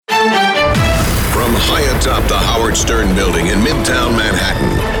atop the Howard Stern Building in Midtown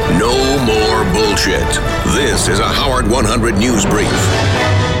Manhattan. No more bullshit. This is a Howard 100 News Brief.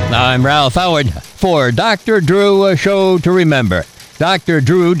 I'm Ralph Howard for Dr. Drew, a show to remember. Dr.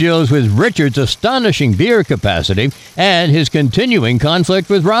 Drew deals with Richard's astonishing beer capacity and his continuing conflict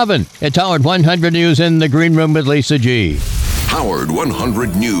with Robin. It's Howard 100 News in the Green Room with Lisa G. Howard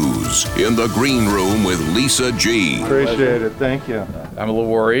 100 News in the Green Room with Lisa G. Appreciate it. Thank you. I'm a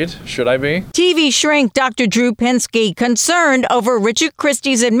little worried. Should I be? TV shrink Dr. Drew Pinsky concerned over Richard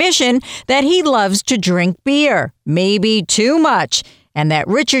Christie's admission that he loves to drink beer, maybe too much, and that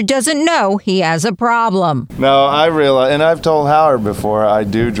Richard doesn't know he has a problem. No, I realize, and I've told Howard before, I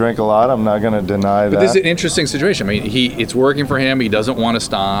do drink a lot. I'm not going to deny that. But this is an interesting situation. I mean, it's working for him. He doesn't want to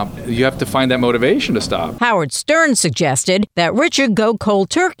stop. You have to find that motivation to stop. Howard Stern suggested that Richard go cold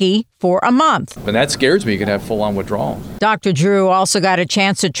turkey for a month. And that scares me. You could have full-on withdrawal. Dr. Drew also got a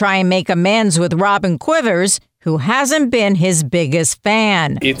chance to try and make amends with Robin Quivers, who hasn't been his biggest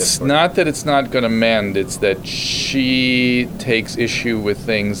fan. It's not that it's not going to mend. It's that she takes issue with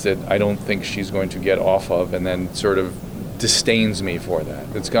things that I don't think she's going to get off of and then sort of disdains me for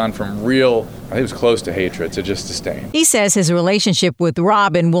that. It's gone from real, I think it was close to hatred, to just disdain. He says his relationship with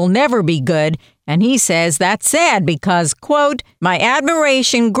Robin will never be good, and he says that's sad because, quote, my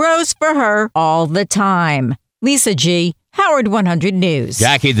admiration grows for her all the time. Lisa G., Howard 100 News.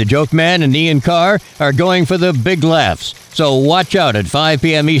 Jackie the Joke Man and Ian Carr are going for the big laughs. So watch out at 5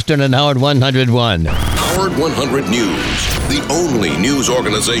 p.m. Eastern on Howard 101. Howard 100 News, the only news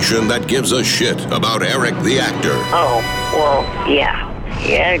organization that gives a shit about Eric the actor. Oh, well, yeah.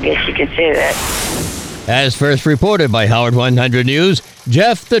 Yeah, I guess you could say that. As first reported by Howard 100 News,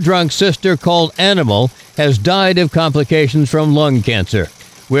 Jeff the drunk's sister called Animal has died of complications from lung cancer.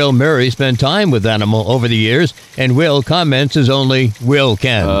 Will Murray spent time with Animal over the years, and Will comments as only Will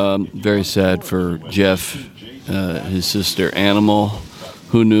can. Very sad for Jeff, his sister Animal.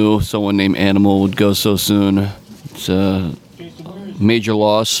 Who knew someone named Animal would go so soon? It's a major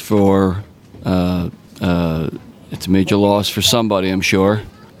loss for somebody, I'm sure.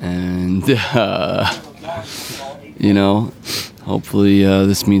 And hopefully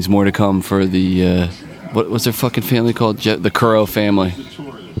this means more to come for the what's their fucking family called? The Currow family.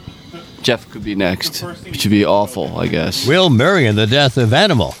 Jeff could be next, which would be awful, I guess. Will Murray in the death of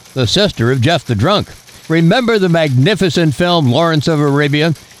Animal, the sister of Jeff the Drunk. Remember the magnificent film Lawrence of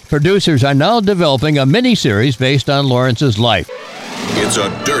Arabia? Producers are now developing a mini-series based on Lawrence's life. It's a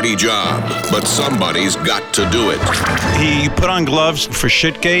dirty job, but somebody's got to do it. He put on gloves for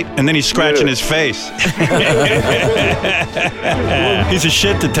Shitgate, and then he's scratching his face. He's a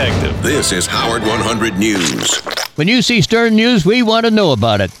shit detective. This is Howard 100 News. When you see Stern News, we want to know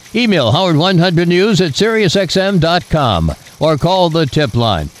about it. Email Howard100News at SiriusXM.com or call the tip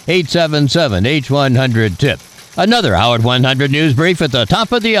line, 877-H100-TIP. Another Howard 100 News brief at the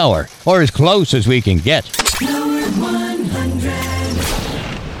top of the hour, or as close as we can get. Howard 100.